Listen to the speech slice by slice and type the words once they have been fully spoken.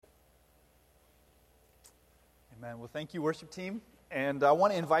Amen. Well, thank you, worship team. And I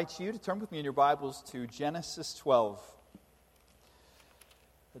want to invite you to turn with me in your Bibles to Genesis 12.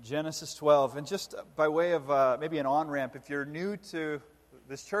 Genesis 12. And just by way of maybe an on-ramp, if you're new to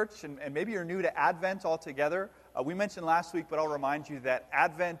this church and maybe you're new to Advent altogether, we mentioned last week, but I'll remind you that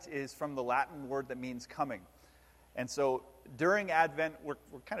Advent is from the Latin word that means coming. And so during Advent, we're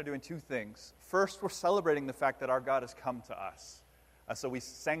kind of doing two things. First, we're celebrating the fact that our God has come to us. So we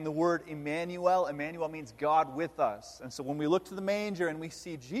sang the word Emmanuel. Emmanuel means God with us. And so when we look to the manger and we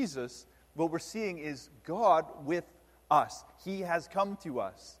see Jesus, what we're seeing is God with us. He has come to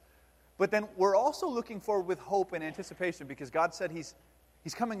us. But then we're also looking forward with hope and anticipation because God said He's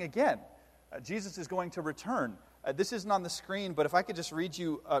coming again. Jesus is going to return. This isn't on the screen, but if I could just read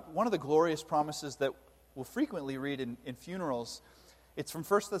you one of the glorious promises that we'll frequently read in funerals. It's from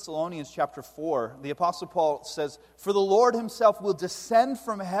 1 Thessalonians chapter 4. The Apostle Paul says, "For the Lord himself will descend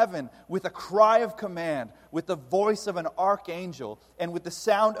from heaven with a cry of command, with the voice of an archangel, and with the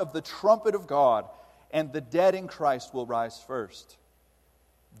sound of the trumpet of God, and the dead in Christ will rise first.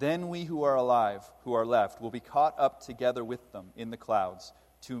 Then we who are alive, who are left, will be caught up together with them in the clouds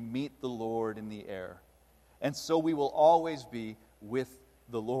to meet the Lord in the air. And so we will always be with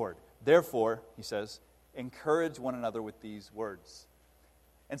the Lord. Therefore," he says, "encourage one another with these words."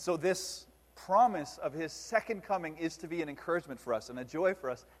 And so this promise of His second coming is to be an encouragement for us, and a joy for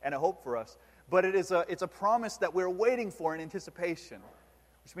us, and a hope for us. But it's a promise that we're waiting for in anticipation,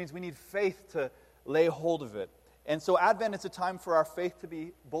 which means we need faith to lay hold of it. And so Advent is a time for our faith to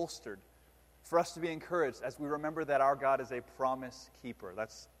be bolstered, for us to be encouraged as we remember that our God is a promise keeper.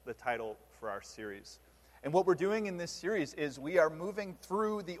 That's the title for our series. And what we're doing in this series is we are moving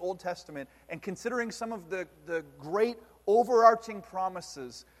through the Old Testament and considering some of the great overarching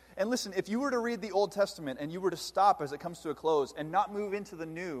promises. And listen, if you were to read the Old Testament and you were to stop as it comes to a close and not move into the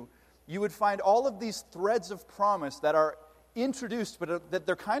New, you would find all of these threads of promise that are introduced, but that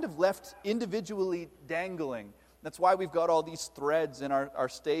they're kind of left individually dangling. That's why we've got all these threads in our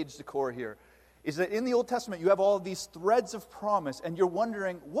stage decor here. Is that in the Old Testament you have all of these threads of promise, and you're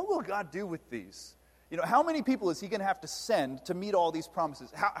wondering, what will God do with these? You know, how many people is He going to have to send to meet all these promises?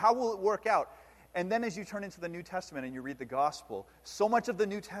 How will it work out? And then as you turn into the New Testament and you read the Gospel, so much of the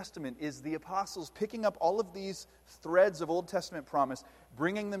New Testament is the apostles picking up all of these threads of Old Testament promise,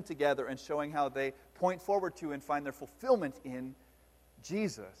 bringing them together and showing how they point forward to and find their fulfillment in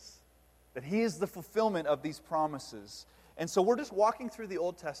Jesus. That He is the fulfillment of these promises. And so we're just walking through the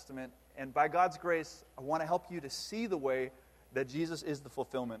Old Testament, and by God's grace, I want to help you to see the way that Jesus is the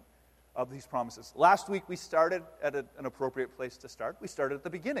fulfillment of these promises. Last week we started at an appropriate place to start. We started at the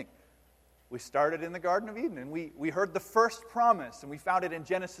beginning. We started in the Garden of Eden, and we heard the first promise, and we found it in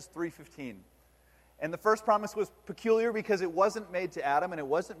Genesis 3:15. And the first promise was peculiar because it wasn't made to Adam and it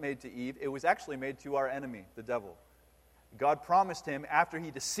wasn't made to Eve. It was actually made to our enemy, the devil. God promised him after he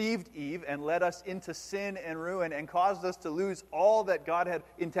deceived Eve and led us into sin and ruin and caused us to lose all that God had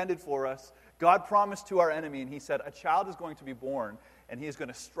intended for us. God promised to our enemy, and He said, "A child is going to be born, and he is going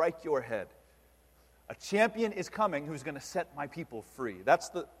to strike your head. A champion is coming who's going to set my people free." That's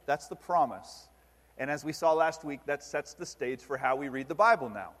the promise. And as we saw last week, that sets the stage for how we read the Bible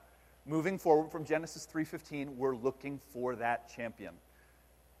now. Moving forward from Genesis 3:15, we're looking for that champion.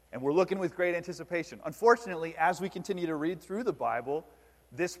 And we're looking with great anticipation. Unfortunately, as we continue to read through the Bible,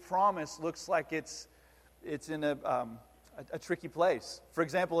 this promise looks like it's in a tricky place. For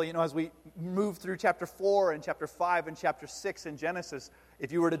example, as we move through chapter 4 and chapter 5 and chapter 6 in Genesis,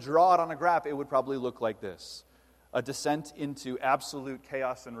 if you were to draw it on a graph, it would probably look like this: a descent into absolute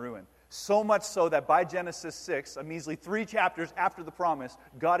chaos and ruin. So much so that by Genesis 6, a measly 3 chapters after the promise,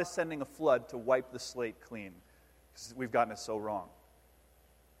 God is sending a flood to wipe the slate clean because we've gotten it so wrong.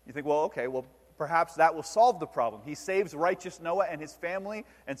 You think, perhaps that will solve the problem. He saves righteous Noah and his family,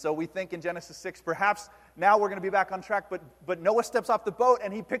 and so we think in Genesis 6, perhaps now we're going to be back on track, but Noah steps off the boat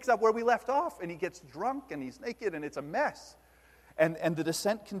and he picks up where we left off, and he gets drunk and he's naked and it's a mess. And the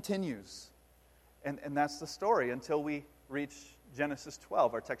descent continues. And that's the story until we reach Genesis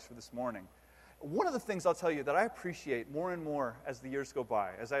 12, our text for this morning. One of the things I'll tell you that I appreciate more and more as the years go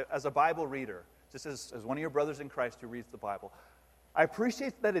by, as a Bible reader, just as one of your brothers in Christ who reads the Bible, I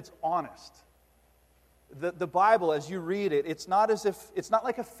appreciate that it's honest. The Bible, as you read it, it's not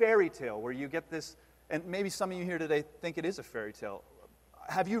like a fairy tale where you get this, and maybe some of you here today think it is a fairy tale.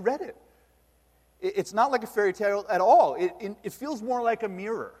 Have you read it? It's not like a fairy tale at all. It feels more like a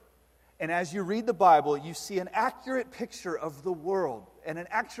mirror. And as you read the Bible, you see an accurate picture of the world and an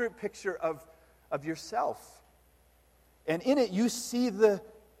accurate picture of yourself. And in it, you see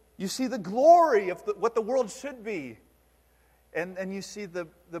the glory of what the world should be. And you see the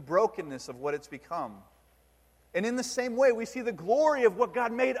brokenness of what it's become. And in the same way, we see the glory of what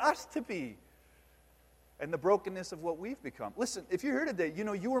God made us to be and the brokenness of what we've become. Listen, if you're here today, you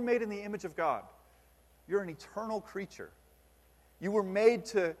know you were made in the image of God. You're an eternal creature. You were made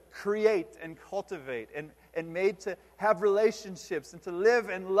to create and cultivate and made to have relationships and to live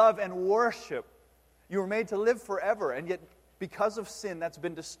and love and worship. You were made to live forever, and yet because of sin, that's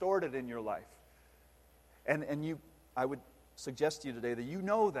been distorted in your life. And I would suggest to you today that you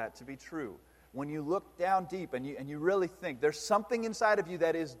know that to be true. When you look down deep and you really think, there's something inside of you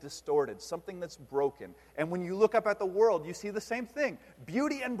that is distorted, something that's broken. And when you look up at the world, you see the same thing.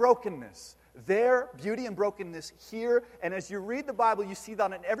 Beauty and brokenness. There, beauty and brokenness here. And as you read the Bible, you see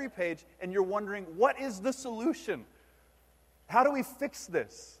that on every page, and you're wondering, what is the solution? How do we fix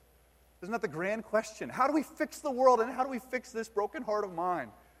this? Isn't that the grand question? How do we fix the world, and how do we fix this broken heart of mine?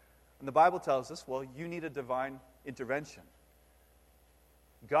 And the Bible tells us, well, you need a divine intervention.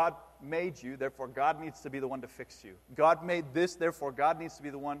 God made you, therefore God needs to be the one to fix you. God made this, therefore God needs to be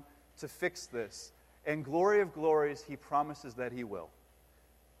the one to fix this. And glory of glories, He promises that He will.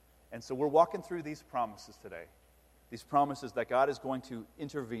 And so we're walking through these promises today. These promises that God is going to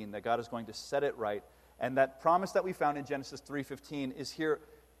intervene, that God is going to set it right. And that promise that we found in Genesis 3:15 is here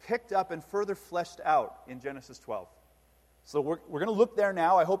picked up and further fleshed out in Genesis 12. So we're going to look there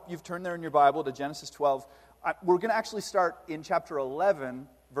now. I hope you've turned there in your Bible to Genesis 12. We're going to actually start in chapter 11,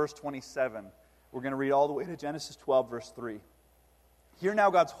 verse 27. We're going to read all the way to Genesis 12, verse 3. Hear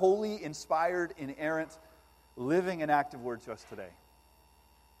now God's holy, inspired, inerrant, living, and active word to us today.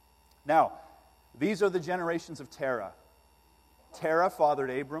 Now, these are the generations of Terah. Terah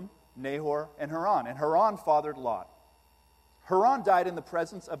fathered Abram, Nahor, and Haran fathered Lot. Haran died in the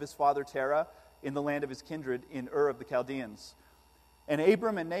presence of his father Terah in the land of his kindred in Ur of the Chaldeans. And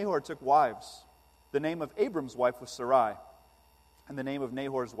Abram and Nahor took wives. The name of Abram's wife was Sarai, and the name of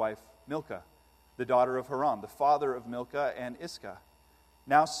Nahor's wife, Milcah, the daughter of Haran, the father of Milcah and Iscah.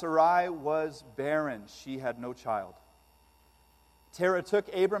 Now Sarai was barren, she had no child. Terah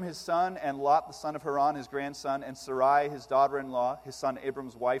took Abram his son, and Lot the son of Haran his grandson, and Sarai his daughter-in-law, his son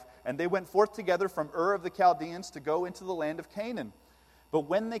Abram's wife, and they went forth together from Ur of the Chaldeans to go into the land of Canaan. But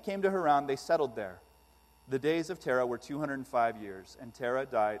when they came to Haran, they settled there. The days of Terah were 205 years, and Terah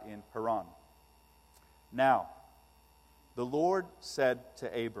died in Haran. Now, the Lord said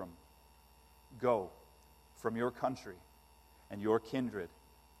to Abram, "Go from your country and your kindred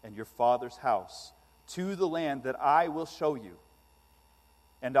and your father's house to the land that I will show you.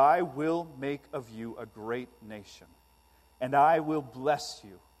 And I will make of you a great nation. And I will bless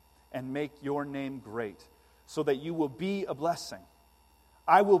you and make your name great, so that you will be a blessing.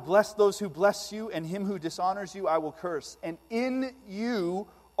 I will bless those who bless you, and him who dishonors you I will curse. And in you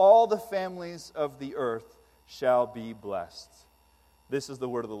all the families of the earth shall be blessed." This is the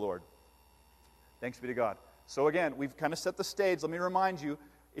word of the Lord. Thanks be to God. So again, we've kind of set the stage. Let me remind you,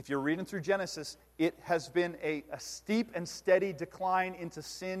 if you're reading through Genesis, it has been a steep and steady decline into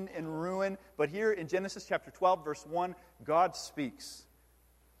sin and ruin. But here in Genesis chapter 12, verse 1, God speaks.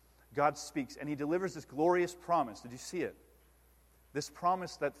 God speaks, and He delivers this glorious promise. Did you see it? This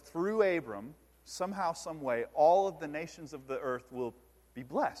promise that through Abram, somehow, some way, all of the nations of the earth will be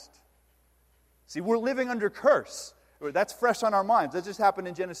blessed. See, we're living under curse. That's fresh on our minds. That just happened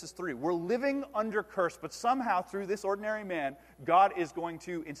in Genesis 3. We're living under curse, but somehow through this ordinary man, God is going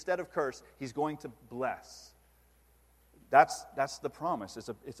to, instead of curse, He's going to bless. That's the promise.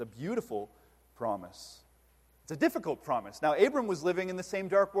 It's a beautiful promise. It's a difficult promise. Now, Abram was living in the same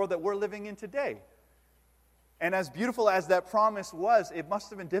dark world that we're living in today. And as beautiful as that promise was, it must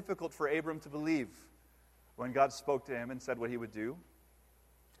have been difficult for Abram to believe when God spoke to him and said what He would do.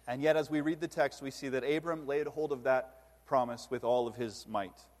 And yet, as we read the text, we see that Abram laid hold of that promise with all of his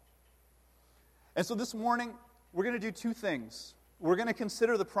might. And so this morning, we're going to do two things. We're going to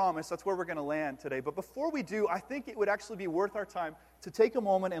consider the promise. That's where we're going to land today. But before we do, I think it would actually be worth our time to take a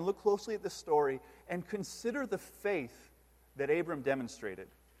moment and look closely at this story and consider the faith that Abram demonstrated.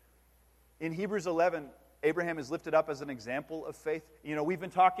 In Hebrews 11, Abraham is lifted up as an example of faith. You know, we've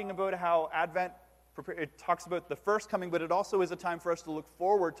been talking about how Advent, it talks about the first coming, but it also is a time for us to look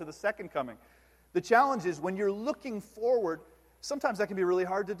forward to the second coming. The challenge is when you're looking forward, sometimes that can be really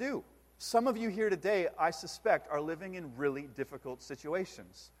hard to do. Some of you here today, I suspect, are living in really difficult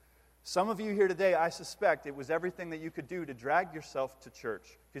situations. Some of you here today, I suspect, it was everything that you could do to drag yourself to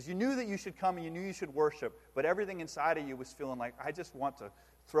church. Because you knew that you should come and you knew you should worship, but everything inside of you was feeling like, I just want to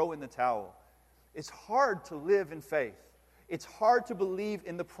throw in the towel. It's hard to live in faith. It's hard to believe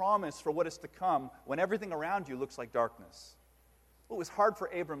in the promise for what is to come when everything around you looks like darkness. Well, it was hard for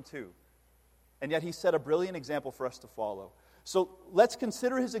Abram too. And yet he set a brilliant example for us to follow. So let's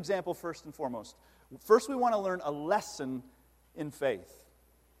consider his example first and foremost. First, we want to learn a lesson in faith.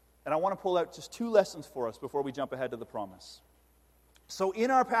 And I want to pull out just 2 lessons for us before we jump ahead to the promise. So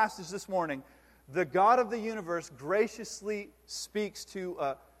in our passage this morning, the God of the universe graciously speaks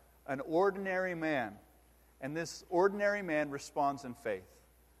to an ordinary man. And this ordinary man responds in faith.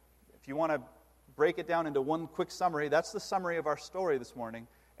 If you want to break it down into one quick summary, that's the summary of our story this morning.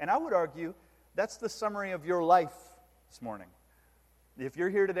 And I would argue that's the summary of your life this morning. If you're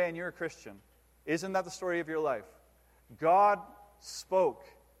here today and you're a Christian, isn't that the story of your life? God spoke.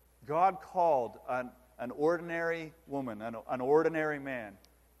 God called an ordinary woman, an ordinary man.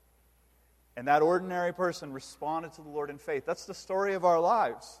 And that ordinary person responded to the Lord in faith. That's the story of our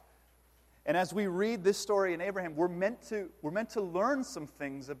lives. And as we read this story in Abraham, we're meant to learn some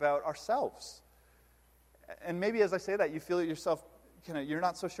things about ourselves. And maybe as I say that, you feel yourself, you're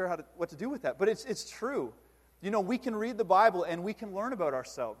not so sure what to do with that. But it's true. We can read the Bible and we can learn about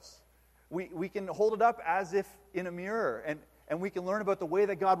ourselves. We can hold it up as if in a mirror, and we can learn about the way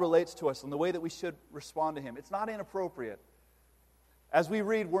that God relates to us and the way that we should respond to Him. It's not inappropriate. As we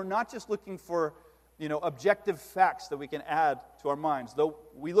read, we're not just looking for objective facts that we can add to our minds, though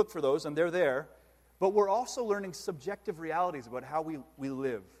we look for those and they're there, but we're also learning subjective realities about how we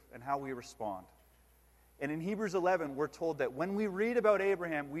live and how we respond. And in Hebrews 11, we're told that when we read about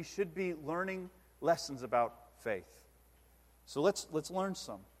Abraham, we should be learning lessons about faith. So let's learn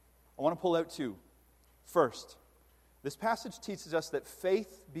some. I want to pull out 2. First, this passage teaches us that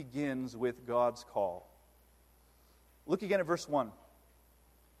faith begins with God's call. Look again at verse 1.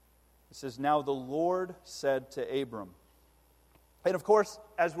 It says, "Now the Lord said to Abram." And of course,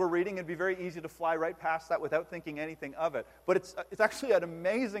 as we're reading, it'd be very easy to fly right past that without thinking anything of it. But it's actually an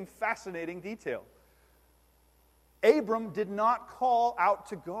amazing, fascinating detail. Abram did not call out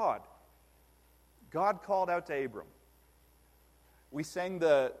to God. God called out to Abram. We sang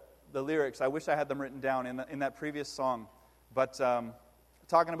the lyrics. I wish I had them written down in that previous song. But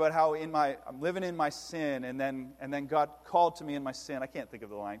talking about how I'm living in my sin, and then God called to me in my sin. I can't think of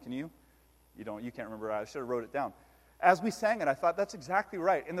the line. Can you? You don't. You can't remember. I should have wrote it down. As we sang it, I thought that's exactly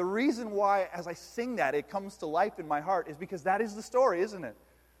right. And the reason why, as I sing that, it comes to life in my heart is because that is the story, isn't it?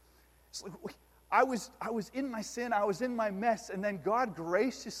 It's like, I was in my sin, I was in my mess, and then God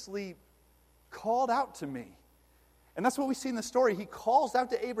graciously called out to me. And that's what we see in the story. He calls out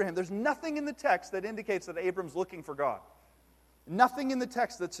to Abraham. There's nothing in the text that indicates that Abram's looking for God. Nothing in the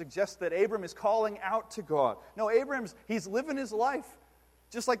text that suggests that Abram is calling out to God. No, he's living his life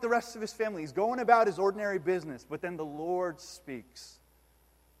just like the rest of his family. He's going about his ordinary business, but then the Lord speaks.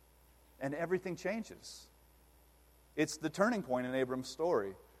 And everything changes. It's the turning point in Abram's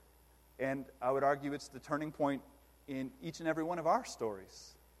story. And I would argue it's the turning point in each and every one of our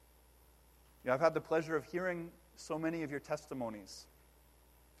stories. I've had the pleasure of hearing so many of your testimonies.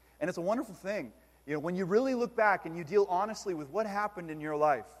 And it's a wonderful thing. When you really look back and you deal honestly with what happened in your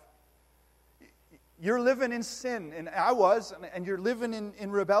life. You're living in sin, and I was, and you're living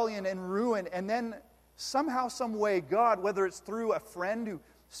in rebellion and ruin, and then somehow, some way, God, whether it's through a friend who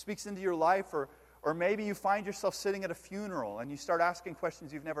speaks into your life, or maybe you find yourself sitting at a funeral and you start asking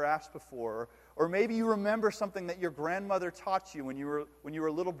questions you've never asked before, or maybe you remember something that your grandmother taught you when you were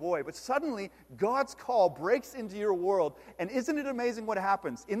a little boy, but suddenly God's call breaks into your world, and isn't it amazing what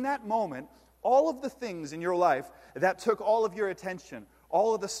happens? In that moment, all of the things in your life that took all of your attention,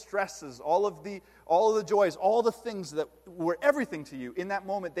 all of the stresses, all of the joys, all the things that were everything to you, in that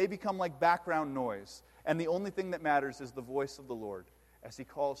moment, they become like background noise. And the only thing that matters is the voice of the Lord as He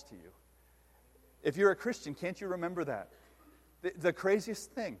calls to you. If you're a Christian, can't you remember that? The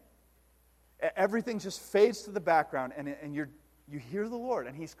craziest thing. Everything just fades to the background, and you hear the Lord,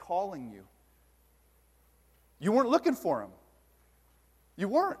 and He's calling you. You weren't looking for Him. You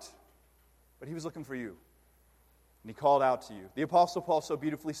weren't. But He was looking for you. And He called out to you. The Apostle Paul so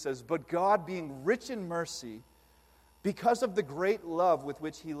beautifully says, "But God, being rich in mercy, because of the great love with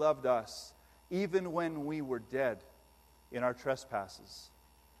which He loved us, even when we were dead in our trespasses,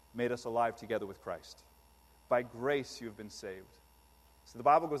 made us alive together with Christ. By grace you have been saved." So the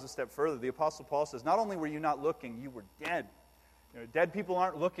Bible goes a step further. The Apostle Paul says, not only were you not looking, you were dead. Dead people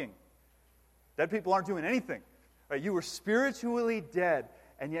aren't looking. Dead people aren't doing anything. Right? You were spiritually dead,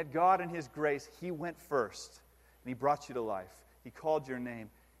 and yet God in His grace, He went first. And He brought you to life. He called your name.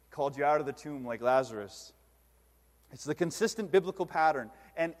 He called you out of the tomb like Lazarus. It's the consistent biblical pattern.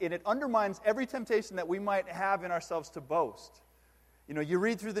 And it undermines every temptation that we might have in ourselves to boast. You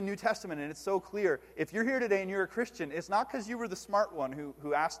read through the New Testament and it's so clear. If you're here today and you're a Christian, it's not because you were the smart one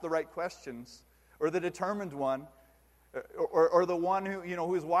who asked the right questions, or the determined one, or the one who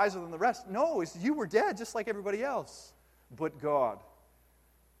was wiser than the rest. No, it's you were dead just like everybody else. but God,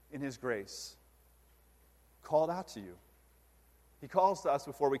 in his grace, called out to you. He calls to us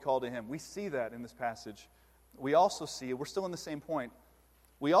before we call to him. We see that in this passage. We also see, we're still in the same point,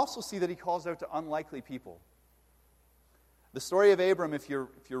 we also see that he calls out to unlikely people. The story of Abram, if you're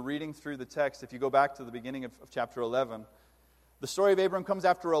reading through the text, if you go back to the beginning of chapter 11, the story of Abram comes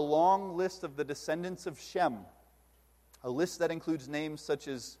after a long list of the descendants of Shem, a list that includes names such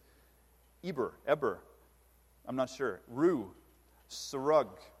as Eber, I'm not sure, Ru, Serug.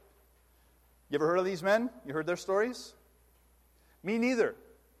 You ever heard of these men? You heard their stories? Me neither.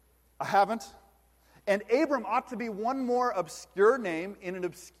 I haven't. And Abram ought to be one more obscure name in an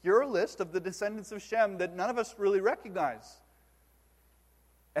obscure list of the descendants of Shem that none of us really recognize.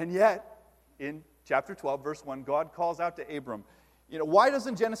 And yet, in chapter 12, verse 1, God calls out to Abram. Why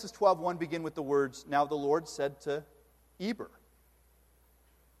doesn't Genesis 12:1 begin with the words, "Now the Lord said to Eber"?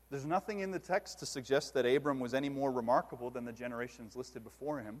 There's nothing in the text to suggest that Abram was any more remarkable than the generations listed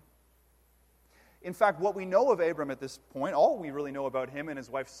before him. In fact, what we know of Abram at this point, all we really know about him and his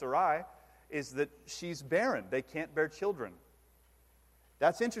wife Sarai, is that she's barren. They can't bear children.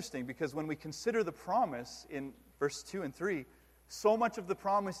 That's interesting because when we consider the promise in verse 2 and 3, so much of the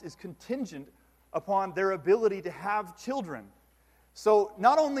promise is contingent upon their ability to have children. So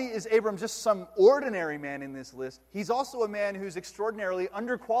not only is Abram just some ordinary man in this list, he's also a man who's extraordinarily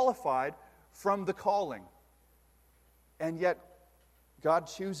underqualified from the calling. And yet, God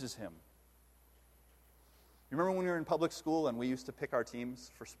chooses him. You remember when we were in public school and we used to pick our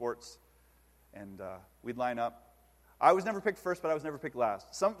teams for sports? And we'd line up. I was never picked first, but I was never picked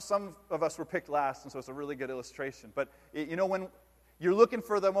last. Some of us were picked last, and so it's a really good illustration. But, when you're looking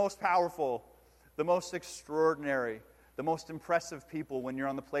for the most powerful, the most extraordinary, the most impressive people when you're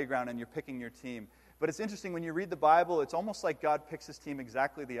on the playground and you're picking your team. But it's interesting, when you read the Bible, it's almost like God picks his team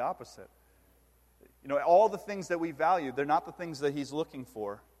exactly the opposite. All the things that we value, they're not the things that he's looking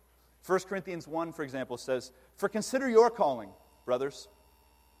for. 1 Corinthians 1, for example, says, "For consider your calling, brothers.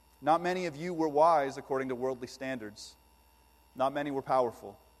 Not many of you were wise according to worldly standards. Not many were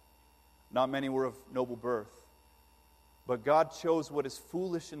powerful. Not many were of noble birth. But God chose what is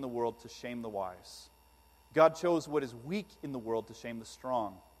foolish in the world to shame the wise. God chose what is weak in the world to shame the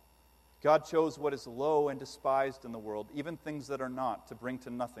strong. God chose what is low and despised in the world, even things that are not, to bring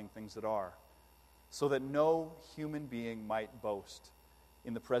to nothing things that are, so that no human being might boast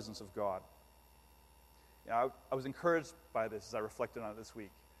in the presence of God." I was encouraged by this as I reflected on it this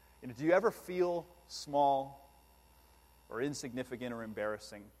week. Do you ever feel small or insignificant or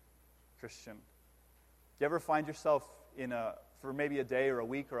embarrassing, Christian? Do you ever find yourself for maybe a day or a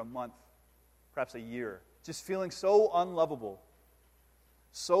week or a month, perhaps a year, just feeling so unlovable,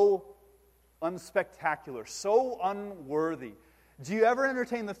 so unspectacular, so unworthy? Do you ever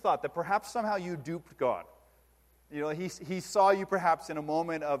entertain the thought that perhaps somehow you duped God? He saw you perhaps in a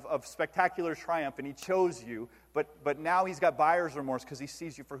moment of spectacular triumph, and he chose you, but now he's got buyer's remorse because he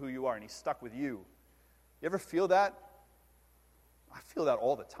sees you for who you are, and he's stuck with you. You ever feel that? I feel that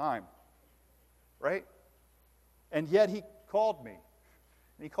all the time, right? And yet he called me,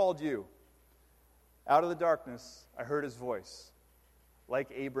 and he called you. Out of the darkness, I heard his voice.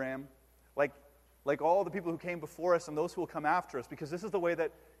 Like Abraham, like all the people who came before us and those who will come after us, because this is the way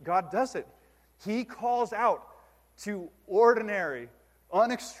that God does it. He calls out to ordinary,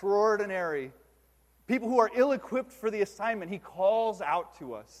 unextraordinary people who are ill-equipped for the assignment. He calls out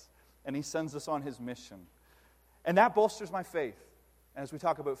to us, and he sends us on his mission. And that bolsters my faith. As we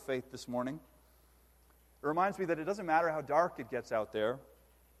talk about faith this morning, it reminds me that it doesn't matter how dark it gets out there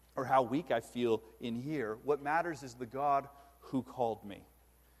or how weak I feel in here. What matters is the God who called me,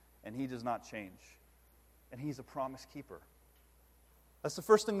 and he does not change. And he's a promise keeper. That's the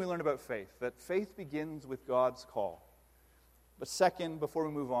first thing we learn about faith, that faith begins with God's call. But second, before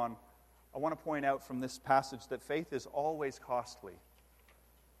we move on, I want to point out from this passage that faith is always costly.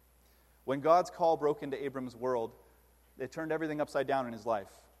 When God's call broke into Abram's world, it turned everything upside down in his life.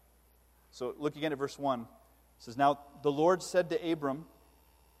 So look again at verse 1. It says, "Now the Lord said to Abram,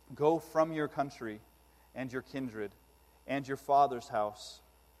 'Go from your country and your kindred and your father's house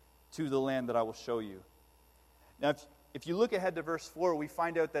to the land that I will show you.'" Now, if you look ahead to verse 4, we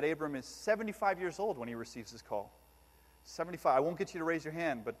find out that Abram is 75 years old when he receives his call. 75. I won't get you to raise your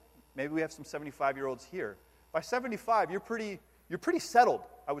hand, but maybe we have some 75-year-olds here. By 75, you're pretty settled,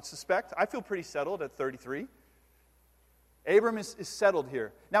 I would suspect. I feel pretty settled at 33. Abram is settled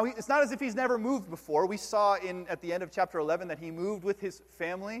here. Now, it's not as if he's never moved before. We saw at the end of chapter 11 that he moved with his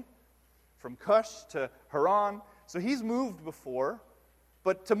family from Cush to Haran. So he's moved before.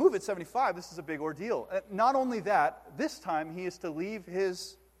 But to move at 75, this is a big ordeal. Not only that, this time he is to leave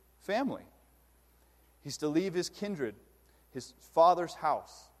his family. He's to leave his kindred. his father's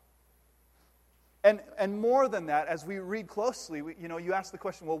house. And more than that, as we read closely, you ask the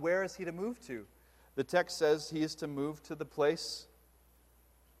question, well, where is he to move to? The text says he is to move to the place,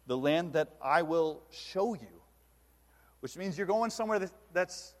 the land that I will show you, which means you're going somewhere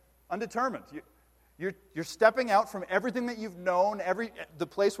that's undetermined. You're stepping out from everything that you've known, the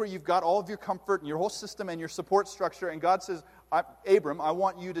place where you've got all of your comfort and your whole system and your support structure, and God says, Abram, I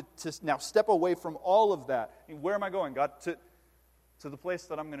want you to now step away from all of that. And where am I going, God? To the place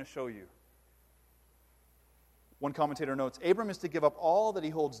that I'm going to show you. One commentator notes, Abram is to give up all that he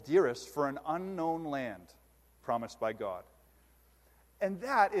holds dearest for an unknown land promised by God. And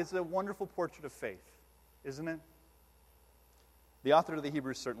that is a wonderful portrait of faith, isn't it? The author of the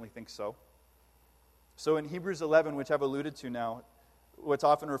Hebrews certainly thinks so. So in Hebrews 11, which I've alluded to now, what's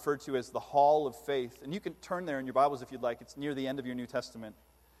often referred to as the Hall of Faith, and you can turn there in your Bibles if you'd like, it's near the end of your New Testament.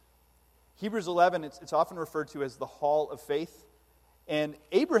 Hebrews 11, it's often referred to as the Hall of Faith, and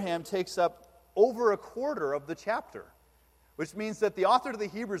Abraham takes up over a quarter of the chapter, which means that the author of the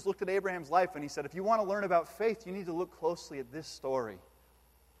Hebrews looked at Abraham's life and he said, if you want to learn about faith, you need to look closely at this story.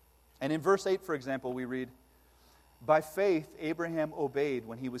 And in verse 8, for example, we read, by faith Abraham obeyed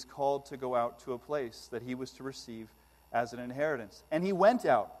when he was called to go out to a place that he was to receive as an inheritance. And he went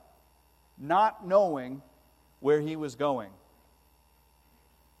out, not knowing where he was going.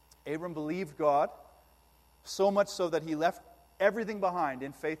 Abram believed God, so much so that he left everything behind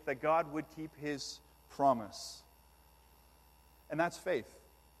in faith that God would keep his promise. And that's faith,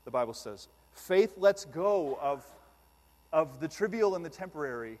 the Bible says. Faith lets go of the trivial and the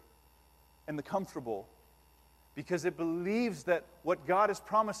temporary and the comfortable because it believes that what God is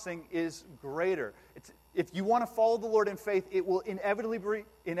promising is greater. If you want to follow the Lord in faith, it will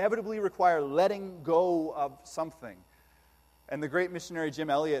inevitably require letting go of something. And the great missionary Jim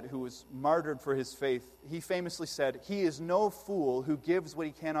Elliot, who was martyred for his faith, he famously said, he is no fool who gives what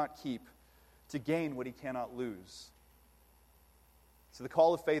he cannot keep to gain what he cannot lose. So the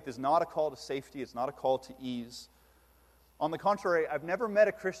call of faith is not a call to safety, it's not a call to ease. On the contrary, I've never met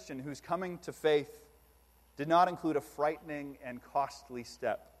a Christian whose coming to faith did not include a frightening and costly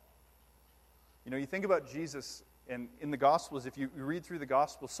step. You think about Jesus in the Gospels, if you read through the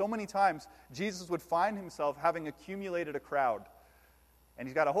Gospels, so many times Jesus would find himself having accumulated a crowd. And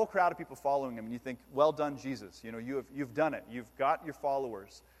he's got a whole crowd of people following him. And you think, well done, Jesus. You've done it. You've got your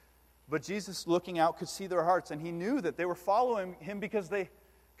followers. But Jesus, looking out, could see their hearts. And he knew that they were following him because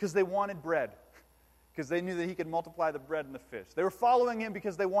they wanted bread. Because they knew that he could multiply the bread and the fish. They were following him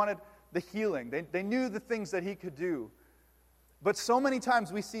because they wanted the healing. They knew the things that he could do. But so many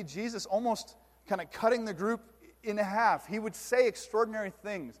times we see Jesus almost kind of cutting the group in half. He would say extraordinary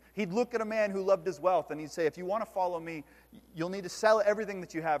things. He'd look at a man who loved his wealth and he'd say, if you want to follow me, you'll need to sell everything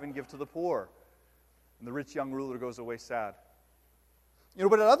that you have and give to the poor. And the rich young ruler goes away sad.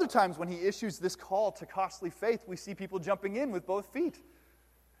 But at other times when he issues this call to costly faith, we see people jumping in with both feet.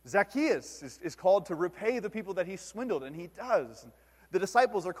 Zacchaeus is called to repay the people that he swindled, and he does. The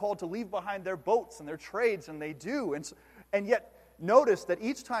disciples are called to leave behind their boats and their trades, and they do. And yet, notice that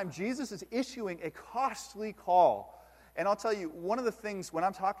each time Jesus is issuing a costly call. And I'll tell you, one of the things when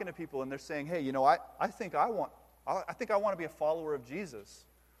I'm talking to people and they're saying, hey, I think I want to be a follower of Jesus.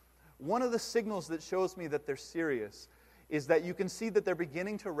 One of the signals that shows me that they're serious is that you can see that they're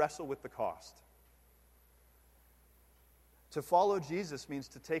beginning to wrestle with the cost. To follow Jesus means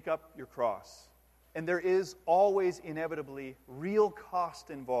to take up your cross. And there is always inevitably real cost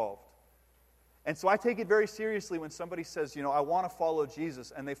involved. And so I take it very seriously when somebody says, I want to follow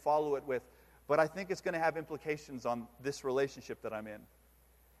Jesus, and they follow it with, but I think it's going to have implications on this relationship that I'm in,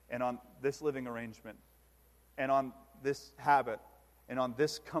 and on this living arrangement, and on this habit, and on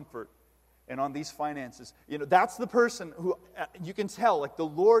this comfort, and on these finances. That's the person who you can tell, the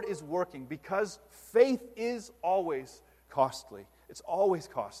Lord is working, because faith is always costly. It's always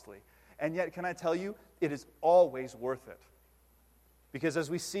costly. And yet, can I tell you, it is always worth it. Because as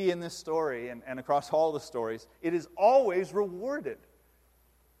we see in this story and across all the stories, it is always rewarded.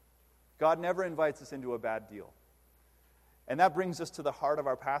 God never invites us into a bad deal. And that brings us to the heart of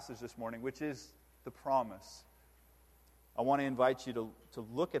our passage this morning, which is the promise. I want to invite you to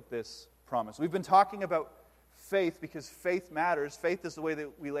look at this promise. We've been talking about faith because faith matters. Faith is the way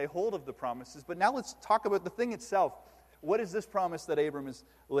that we lay hold of the promises. But now let's talk about the thing itself. What is this promise that Abram is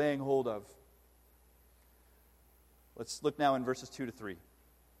laying hold of? Let's look now in verses 2 to 3.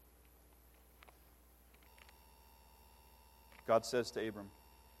 God says to Abram,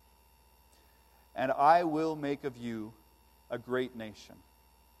 "And I will make of you a great nation,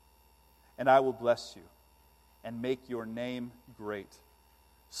 and I will bless you and make your name great,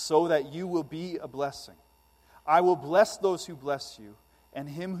 so that you will be a blessing. I will bless those who bless you, and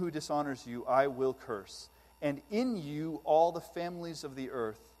him who dishonors you I will curse. And in you all the families of the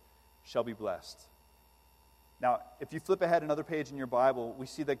earth shall be blessed. Now, if you flip ahead another page in your Bible, we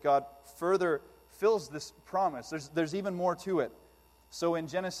see that God further fills this promise. There's even more to it. So in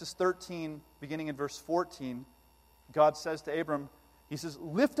Genesis 13, beginning in verse 14, God says to Abram, he says,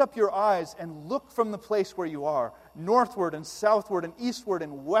 lift up your eyes and look from the place where you are, northward and southward and eastward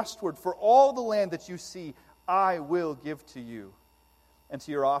and westward, for all the land that you see I will give to you and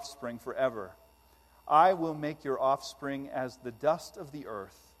to your offspring forever. I will make your offspring as the dust of the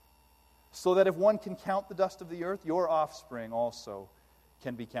earth, so that if one can count the dust of the earth, your offspring also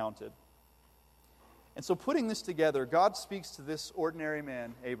can be counted. And so putting this together, God speaks to this ordinary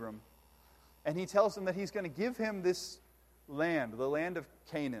man, Abram, and he tells him that he's going to give him this land, the land of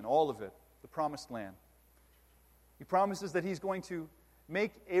Canaan, all of it, the promised land. He promises that he's going to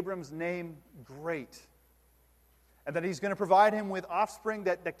make Abram's name great, and that he's going to provide him with offspring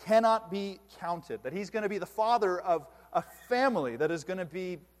that cannot be counted, that he's going to be the father of a family that is going to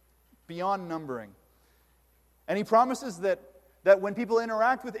be beyond numbering. And he promises that when people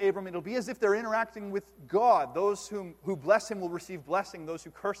interact with Abram, it'll be as if they're interacting with God. Those who bless him will receive blessing. Those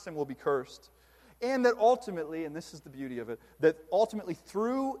who curse him will be cursed. And that ultimately, and this is the beauty of it, that ultimately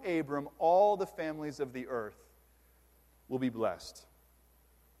through Abram, all the families of the earth will be blessed.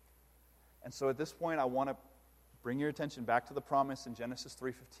 And so at this point, I want to bring your attention back to the promise in Genesis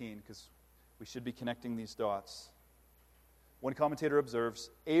 3:15, because we should be connecting these dots. One commentator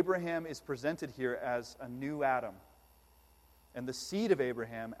observes, Abraham is presented here as a new Adam, and the seed of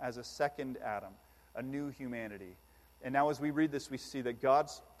Abraham as a second Adam, a new humanity. And now as we read this, we see that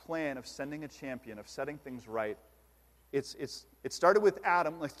God's plan of sending a champion, of setting things right, it started with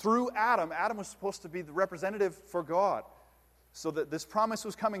Adam. Like through Adam was supposed to be the representative for God. So that this promise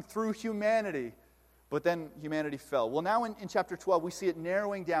was coming through humanity, but then humanity fell. Well, now in chapter 12, we see it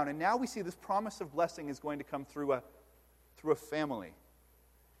narrowing down, and now we see this promise of blessing is going to come through a family.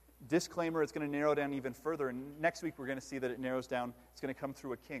 Disclaimer, it's going to narrow down even further, and next week we're going to see that it narrows down. It's going to come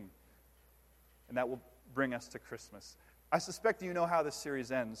through a king, and that will bring us to Christmas. I suspect you know how this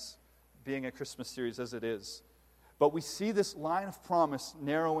series ends, being a Christmas series as it is. But we see this line of promise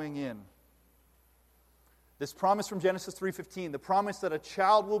narrowing in. This promise from Genesis 3:15, the promise that a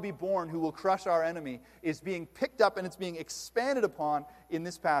child will be born who will crush our enemy, is being picked up and it's being expanded upon in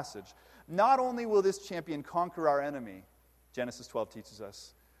this passage. Not only will this champion conquer our enemy, Genesis 12 teaches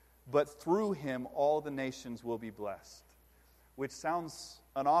us, but through him all the nations will be blessed. Which sounds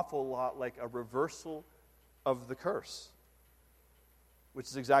an awful lot like a reversal of the curse, which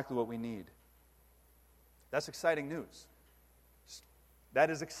is exactly what we need. That's exciting news. That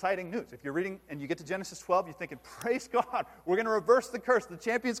is exciting news. If you're reading and you get to Genesis 12, you're thinking, praise God, we're going to reverse the curse. The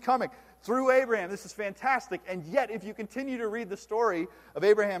champion's coming through Abraham. This is fantastic. And yet, if you continue to read the story of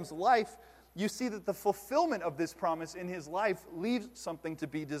Abraham's life, you see that the fulfillment of this promise in his life leaves something to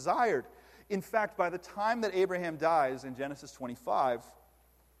be desired. In fact, by the time that Abraham dies in Genesis 25,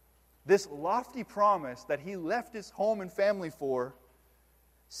 this lofty promise that he left his home and family for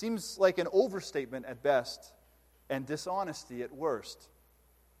seems like an overstatement at best and dishonesty at worst.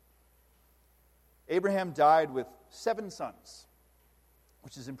 Abraham died with 7 sons,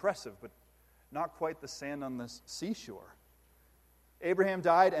 which is impressive, but not quite the sand on the seashore. Abraham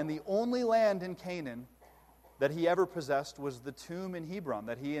died, and the only land in Canaan that he ever possessed was the tomb in Hebron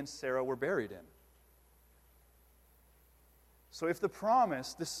that he and Sarah were buried in. So if the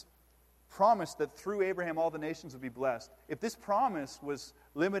promise, this promise that through Abraham all the nations would be blessed, if this promise was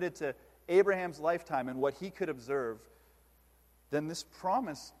limited to Abraham's lifetime and what he could observe, then this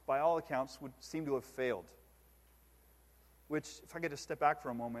promise, by all accounts, would seem to have failed. Which, if I could just step back for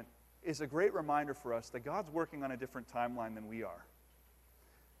a moment, is a great reminder for us that God's working on a different timeline than we are.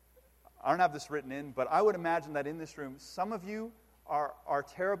 I don't have this written in, but I would imagine that in this room, some of you are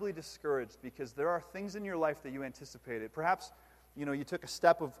terribly discouraged because there are things in your life that you anticipated. Perhaps, you took a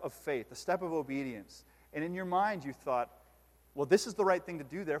step of faith, a step of obedience, and in your mind you thought, well, this is the right thing to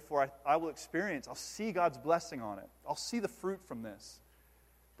do, therefore I'll see God's blessing on it. I'll see the fruit from this.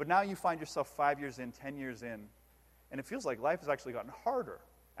 But now you find yourself 5 years in, 10 years in, and it feels like life has actually gotten harder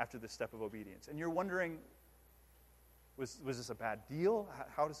after this step of obedience. And you're wondering, was this a bad deal?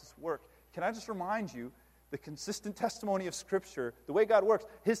 How does this work? Can I just remind you, the consistent testimony of Scripture, the way God works,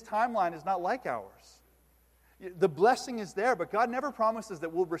 His timeline is not like ours. The blessing is there, but God never promises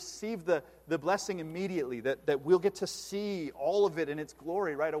that we'll receive the blessing immediately, that we'll get to see all of it in its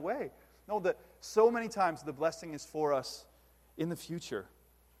glory right away. No, that so many times the blessing is for us in the future.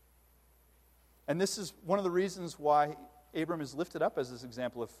 And this is one of the reasons why Abram is lifted up as this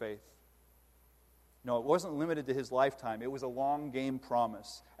example of faith. No, it wasn't limited to his lifetime. It was a long-game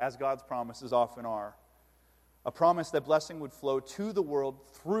promise, as God's promises often are. A promise that blessing would flow to the world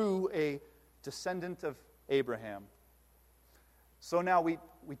through a descendant of Abraham. So now we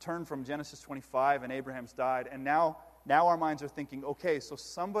turn from Genesis 25, and Abraham's died, and now our minds are thinking, okay, so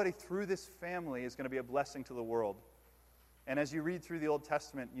somebody through this family is going to be a blessing to the world. And as you read through the Old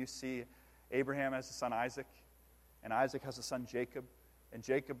Testament, you see Abraham has a son Isaac, and Isaac has a son Jacob, and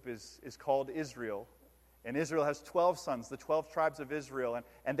Jacob is called Israel. And Israel has 12 sons, the 12 tribes of Israel,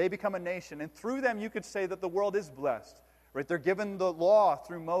 and they become a nation. And through them, you could say that the world is blessed. Right? They're given the law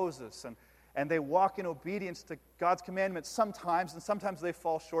through Moses, and they walk in obedience to God's commandments sometimes, and sometimes they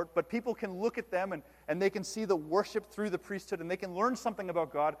fall short. But people can look at them, and they can see the worship through the priesthood, and they can learn something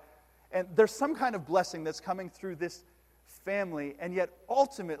about God. And there's some kind of blessing that's coming through this family, and yet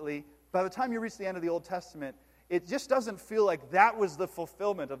ultimately, by the time you reach the end of the Old Testament, it just doesn't feel like that was the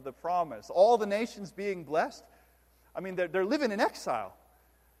fulfillment of the promise. All the nations being blessed. I mean, they're living in exile.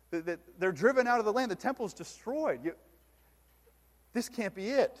 They're driven out of the land. The temple's destroyed. This can't be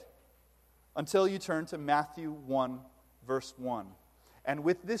it. Until you turn to Matthew 1, verse 1. And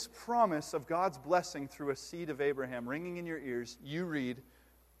with this promise of God's blessing through a seed of Abraham ringing in your ears, you read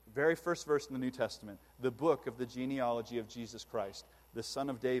the very first verse in the New Testament, the book of the genealogy of Jesus Christ, the son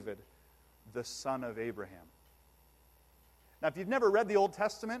of David, the son of Abraham. Now, if you've never read the Old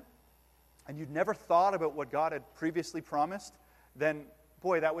Testament, and you've never thought about what God had previously promised, then,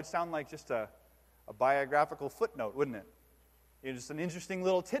 boy, that would sound like just a biographical footnote, wouldn't it? It's just an interesting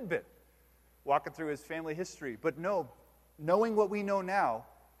little tidbit, walking through his family history. But no, knowing what we know now,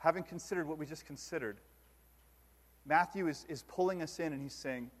 having considered what we just considered, Matthew is pulling us in, and he's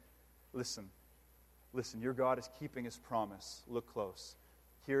saying, listen, your God is keeping his promise. Look close.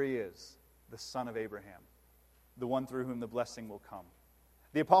 Here he is, the son of Abraham, the one through whom the blessing will come.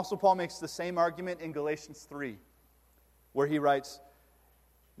 The Apostle Paul makes the same argument in Galatians 3, where he writes,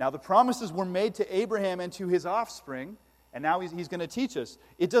 now the promises were made to Abraham and to his offspring, and now he's going to teach us.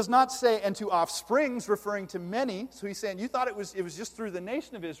 It does not say, and to offsprings, referring to many. So he's saying, you thought it was just through the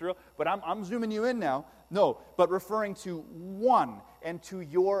nation of Israel, but I'm zooming you in now. No, but referring to one, and to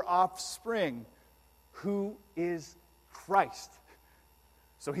your offspring, who is Christ.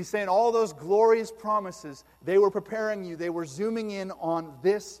 So he's saying all those glorious promises, they were preparing you. They were zooming in on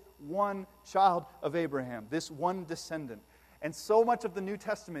this one child of Abraham, this one descendant. And so much of the New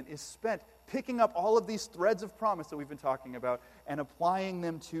Testament is spent picking up all of these threads of promise that we've been talking about and applying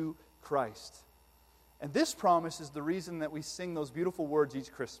them to Christ. And this promise is the reason that we sing those beautiful words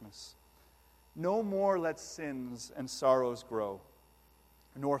each Christmas. No more let sins and sorrows grow,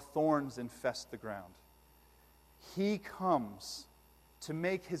 nor thorns infest the ground. He comes to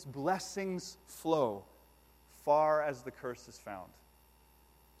make his blessings flow far as the curse is found.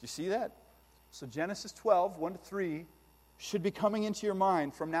 Do you see that? So Genesis 12, 1-3, should be coming into your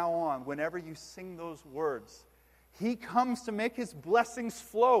mind from now on whenever you sing those words. He comes to make his blessings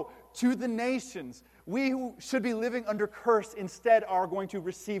flow to the nations. We who should be living under curse instead are going to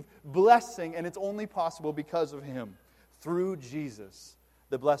receive blessing, and it's only possible because of him. Through Jesus,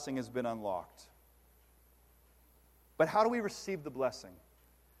 the blessing has been unlocked. But how do we receive the blessing?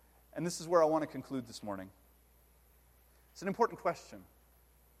 And this is where I want to conclude this morning. It's an important question.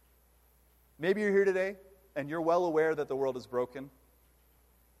 Maybe you're here today, and you're well aware that the world is broken.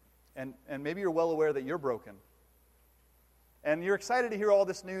 And maybe you're well aware that you're broken. And you're excited to hear all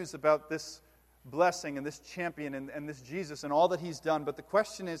this news about this blessing and this champion and this Jesus and all that he's done. But the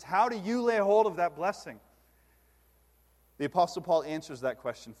question is, how do you lay hold of that blessing? The Apostle Paul answers that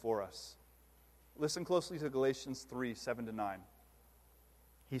question for us. Listen closely to Galatians 3, 7-9.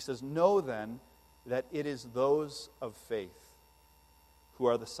 He says, know then that it is those of faith who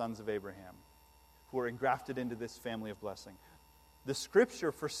are the sons of Abraham, who are engrafted into this family of blessing. The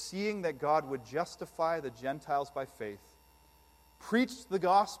Scripture, foreseeing that God would justify the Gentiles by faith, preached the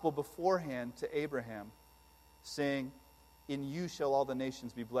gospel beforehand to Abraham, saying, in you shall all the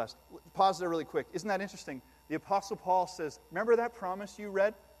nations be blessed. Pause there really quick. Isn't that interesting? The Apostle Paul says, remember that promise you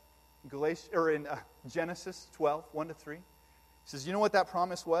read in Genesis 12, 1-3? He says, you know what that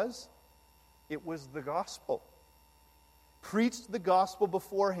promise was? It was the gospel. Preached the gospel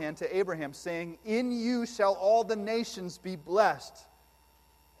beforehand to Abraham, saying, in you shall all the nations be blessed.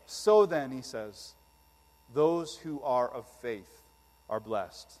 So then, he says, those who are of faith are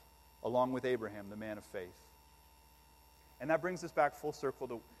blessed, along with Abraham, the man of faith. And that brings us back full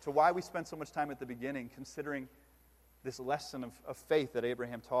circle to why we spent so much time at the beginning considering this lesson of faith that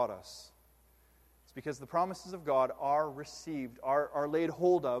Abraham taught us. It's because the promises of God are received, are laid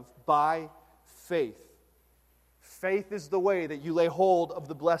hold of by faith. Faith is the way that you lay hold of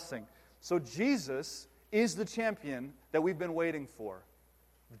the blessing. So Jesus is the champion that we've been waiting for.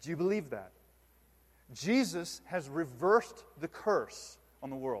 Do you believe that? Jesus has reversed the curse on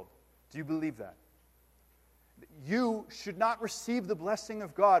the world. Do you believe that? You should not receive the blessing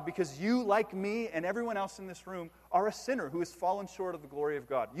of God because you, like me and everyone else in this room, are a sinner who has fallen short of the glory of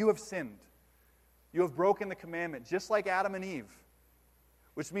God. You have sinned. You have broken the commandment, just like Adam and Eve,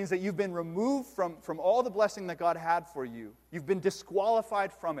 which means that you've been removed from all the blessing that God had for you. You've been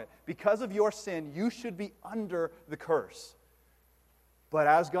disqualified from it. Because of your sin, you should be under the curse. But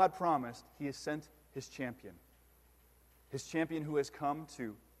as God promised, He has sent His champion who has come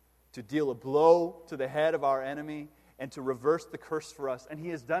to deal a blow to the head of our enemy and to reverse the curse for us. And He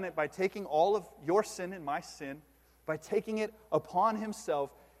has done it by taking all of your sin and my sin, by taking it upon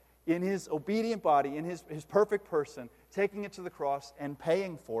Himself in His obedient body, in His perfect person, taking it to the cross and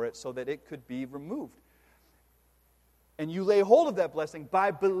paying for it so that it could be removed. And you lay hold of that blessing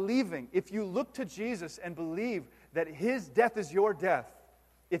by believing. If you look to Jesus and believe that His death is your death,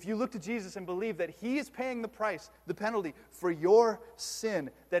 if you look to Jesus and believe that He is paying the price, the penalty for your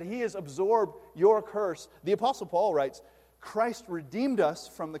sin, that He has absorbed your curse, the Apostle Paul writes, Christ redeemed us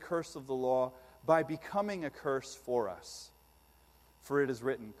from the curse of the law by becoming a curse for us. For it is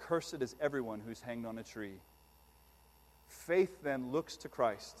written, cursed is everyone who's hanged on a tree. Faith then looks to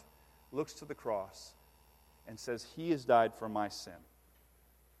Christ, looks to the cross, and says, He has died for my sin.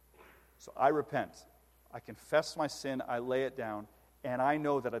 So I repent. I confess my sin. I lay it down. And I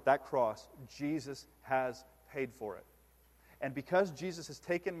know that at that cross, Jesus has paid for it. And because Jesus has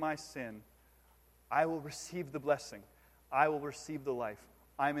taken my sin, I will receive the blessing. I will receive the life.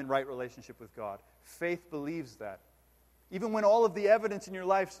 I'm in right relationship with God. Faith believes that. Even when all of the evidence in your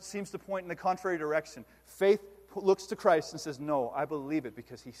life seems to point in the contrary direction, faith looks to Christ and says, no, I believe it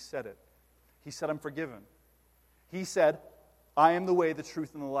because He said it. He said, I'm forgiven. He said, I am the way, the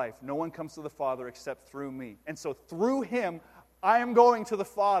truth, and the life. No one comes to the Father except through me. And so through Him, I am going to the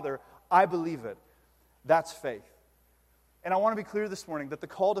Father. I believe it. That's faith. And I want to be clear this morning that the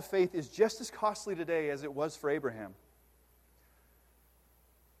call to faith is just as costly today as it was for Abraham.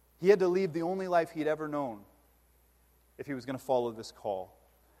 He had to leave the only life he'd ever known if he was going to follow this call.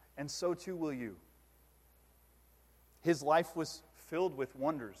 And so too will you. His life was filled with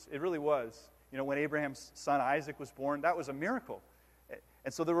wonders. It really was. You know, when Abraham's son Isaac was born, that was a miracle.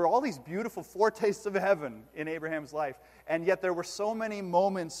 And so there were all these beautiful foretastes of heaven in Abraham's life. And yet there were so many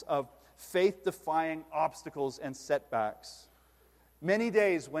moments of faith-defying obstacles and setbacks. Many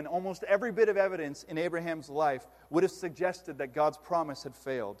days when almost every bit of evidence in Abraham's life would have suggested that God's promise had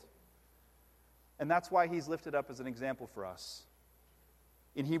failed. And that's why he's lifted up as an example for us.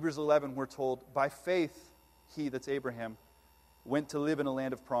 In Hebrews 11, we're told, by faith, he, that's Abraham, went to live in a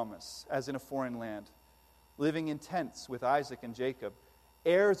land of promise, as in a foreign land, living in tents with Isaac and Jacob,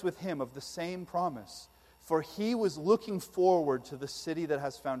 heirs with him of the same promise. For he was looking forward to the city that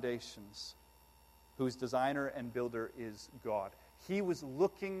has foundations, whose designer and builder is God. He was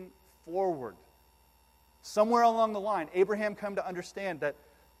looking forward. Somewhere along the line, Abraham came to understand that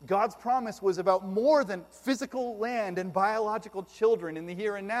God's promise was about more than physical land and biological children in the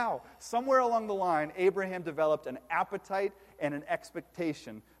here and now. Somewhere along the line, Abraham developed an appetite and an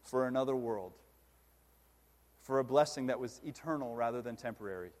expectation for another world, for a blessing that was eternal rather than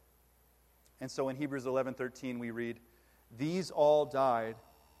temporary. And so in Hebrews 11:13 we read, these all died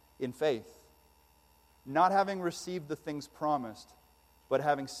in faith, not having received the things promised, but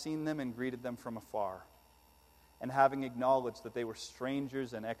having seen them and greeted them from afar, and having acknowledged that they were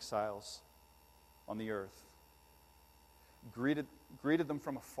strangers and exiles on the earth. Greeted them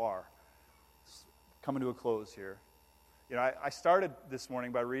from afar. Coming to a close here. You know, I started this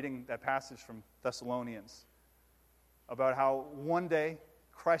morning by reading that passage from Thessalonians about how one day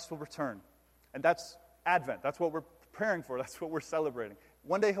Christ will return. And that's Advent. That's what we're preparing for. That's what we're celebrating.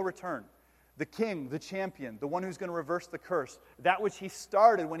 One day He'll return. The King, the champion, the one who's going to reverse the curse, that which He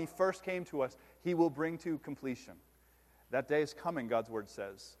started when He first came to us, He will bring to completion. That day is coming, God's Word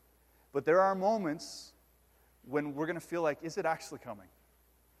says. But there are moments when we're going to feel like, is it actually coming?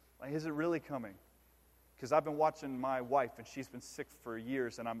 Like, is it really coming? Because I've been watching my wife, and she's been sick for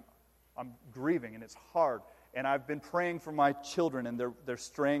years, and I'm grieving, and it's hard. And I've been praying for my children, and they're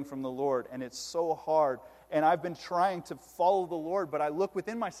straying from the Lord, and it's so hard. And I've been trying to follow the Lord, but I look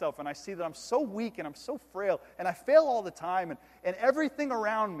within myself, and I see that I'm so weak, and I'm so frail, and I fail all the time, and everything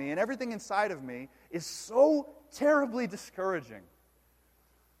around me, and everything inside of me is so terribly discouraging.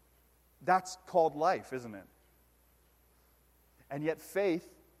 That's called life, isn't it? And yet faith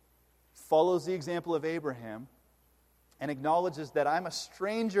follows the example of Abraham and acknowledges that I'm a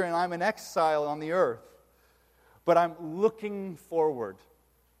stranger and I'm an exile on the earth. But I'm looking forward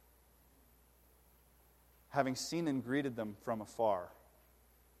having seen and greeted them from afar.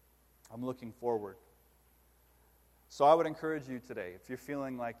 I'm looking forward. So I would encourage you today, if you're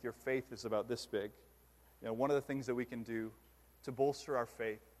feeling like your faith is about this big, one of the things that we can do to bolster our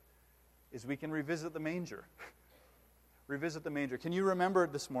faith is we can revisit the manger. Revisit the manger. Can you remember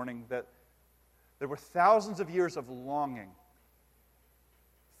this morning that there were thousands of years of longing,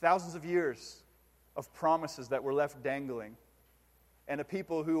 thousands of years of promises that were left dangling, and a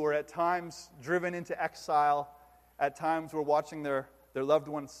people who were at times driven into exile, at times were watching their loved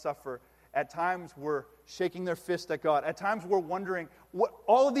ones suffer, at times were shaking their fist at God, at times were wondering, what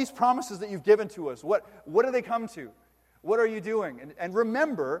all of these promises that you've given to us, what do they come to? What are you doing? And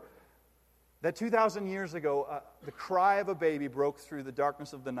remember that 2,000 years ago, the cry of a baby broke through the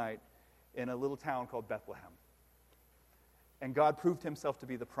darkness of the night in a little town called Bethlehem. And God proved himself to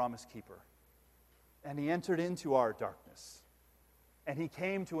be the promise keeper. And he entered into our darkness. And he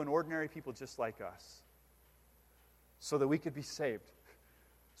came to an ordinary people just like us so that we could be saved,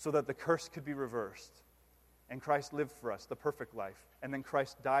 so that the curse could be reversed. And Christ lived for us, the perfect life. And then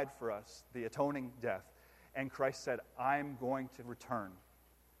Christ died for us, the atoning death. And Christ said, I'm going to return.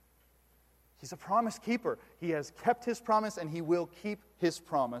 He's a promise keeper. He has kept his promise, and he will keep his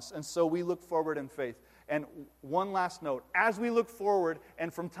promise. And so we look forward in faith. And one last note, as we look forward,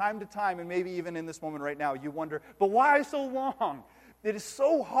 and from time to time, and maybe even in this moment right now, you wonder, but why so long? It is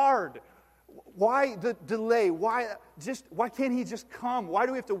so hard. Why the delay? Why can't he just come? Why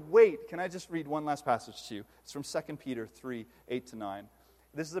do we have to wait? Can I just read one last passage to you? It's from 2 Peter 3, 8-9.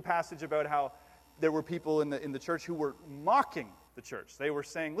 This is a passage about how there were people in the church who were mocking the church. They were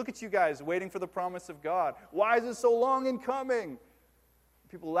saying, look at you guys waiting for the promise of God. Why is it so long in coming?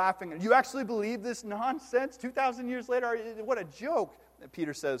 People laughing. You actually believe this nonsense? 2,000 years later? What a joke. And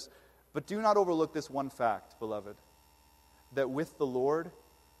Peter says, but do not overlook this one fact, beloved, that with the Lord,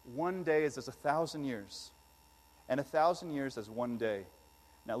 one day is as 1,000 years, and 1,000 years as one day.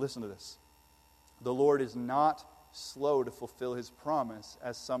 Now listen to this. The Lord is not slow to fulfill his promise,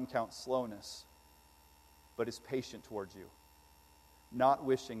 as some count slowness, but is patient towards you, not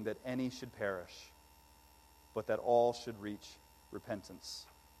wishing that any should perish, but that all should reach repentance.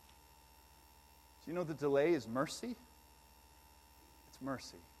 Do you know the delay is mercy? It's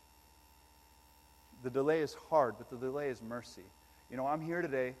mercy. The delay is hard, but the delay is mercy. I'm here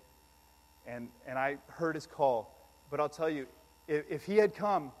today, and I heard his call, but I'll tell you, if he had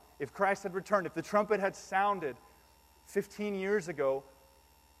come, if Christ had returned, if the trumpet had sounded 15 years ago,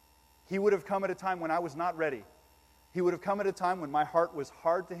 he would have come at a time when I was not ready. He would have come at a time when my heart was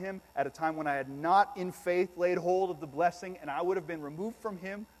hard to him, at a time when I had not in faith laid hold of the blessing, and I would have been removed from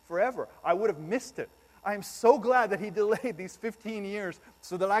him forever. I would have missed it. I am so glad that he delayed these 15 years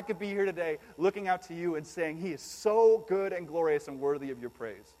so that I could be here today looking out to you and saying, he is so good and glorious and worthy of your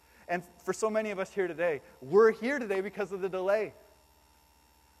praise. And for so many of us here today, we're here today because of the delay.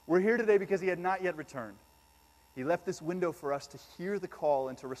 We're here today because he had not yet returned. He left this window for us to hear the call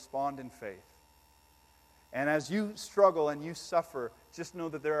and to respond in faith. And as you struggle and you suffer, just know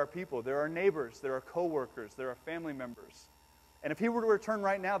that there are people, there are neighbors, there are coworkers, there are family members. And if he were to return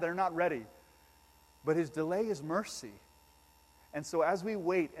right now, they're not ready. But his delay is mercy. And so as we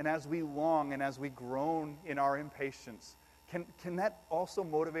wait and as we long and as we groan in our impatience, can that also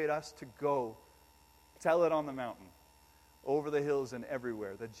motivate us to go tell it on the mountain, over the hills and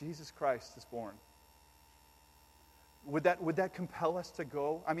everywhere, that Jesus Christ is born? Would that compel us to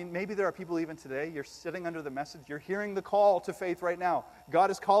go? I mean, maybe there are people even today, you're sitting under the message, you're hearing the call to faith right now.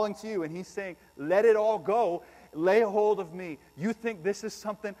 God is calling to you, and he's saying, let it all go. Lay hold of me. You think this is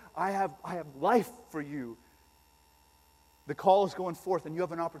something, I have life for you. The call is going forth, and you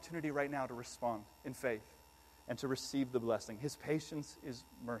have an opportunity right now to respond in faith and to receive the blessing. His patience is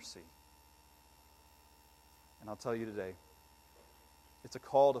mercy. And I'll tell you today, it's a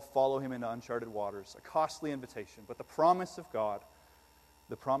call to follow him into uncharted waters, a costly invitation, but the promise of God,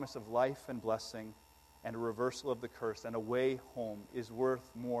 the promise of life and blessing and a reversal of the curse and a way home is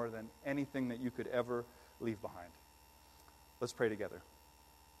worth more than anything that you could ever leave behind. Let's pray together.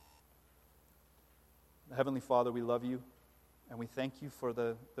 Heavenly Father, we love you, and we thank you for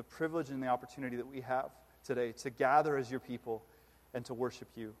the privilege and the opportunity that we have today to gather as your people and to worship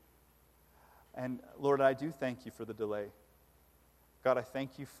you. And Lord, I do thank you for the delay. God, I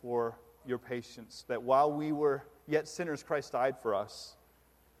thank you for your patience, that while we were yet sinners, Christ died for us.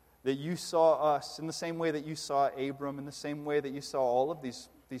 That you saw us in the same way that you saw Abram, in the same way that you saw all of these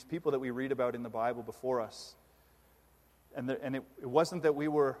people that we read about in the Bible before us. And it wasn't that we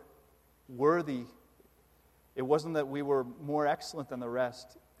were worthy. It wasn't that we were more excellent than the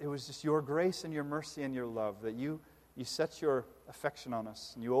rest. It was just your grace and your mercy and your love, that you set your affection on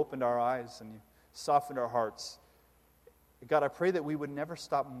us, and you opened our eyes, and you soften our hearts. God, I pray that we would never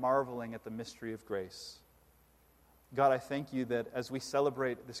stop marveling at the mystery of grace. God, I thank you that as we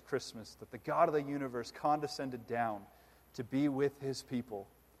celebrate this Christmas, that the God of the universe condescended down to be with his people.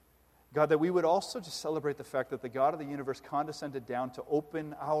 God, that we would also just celebrate the fact that the God of the universe condescended down to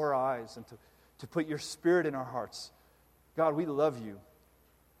open our eyes and to put your Spirit in our hearts. God, we love you.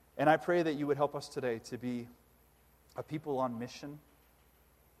 And I pray that you would help us today to be a people on mission.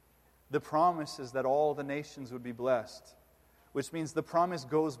 The promise is that all the nations would be blessed, which means the promise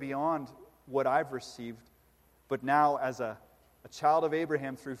goes beyond what I've received. But now, as a child of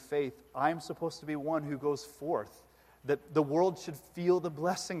Abraham through faith, I'm supposed to be one who goes forth, that the world should feel the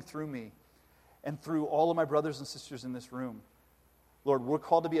blessing through me and through all of my brothers and sisters in this room. Lord, we're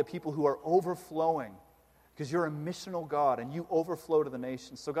called to be a people who are overflowing because you're a missional God and you overflow to the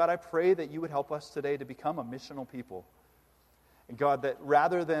nations. So God, I pray that you would help us today to become a missional people. And God, that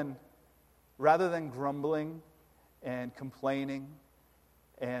rather than grumbling and complaining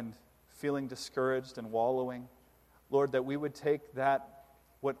and feeling discouraged and wallowing, Lord, that we would take that,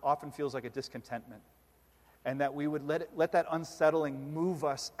 what often feels like a discontentment, and that we would let that unsettling move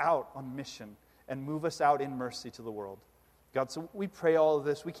us out on mission and move us out in mercy to the world. God, so we pray all of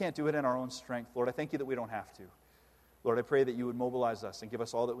this. We can't do it in our own strength. Lord, I thank you that we don't have to. Lord, I pray that you would mobilize us and give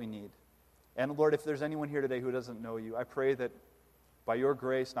us all that we need. And Lord, if there's anyone here today who doesn't know you, I pray that by your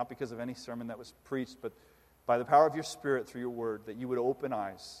grace, not because of any sermon that was preached, but by the power of your Spirit through your word, that you would open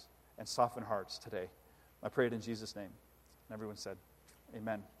eyes and soften hearts today. I pray it in Jesus' name. And everyone said,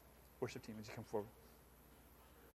 amen. Worship team, would you come forward?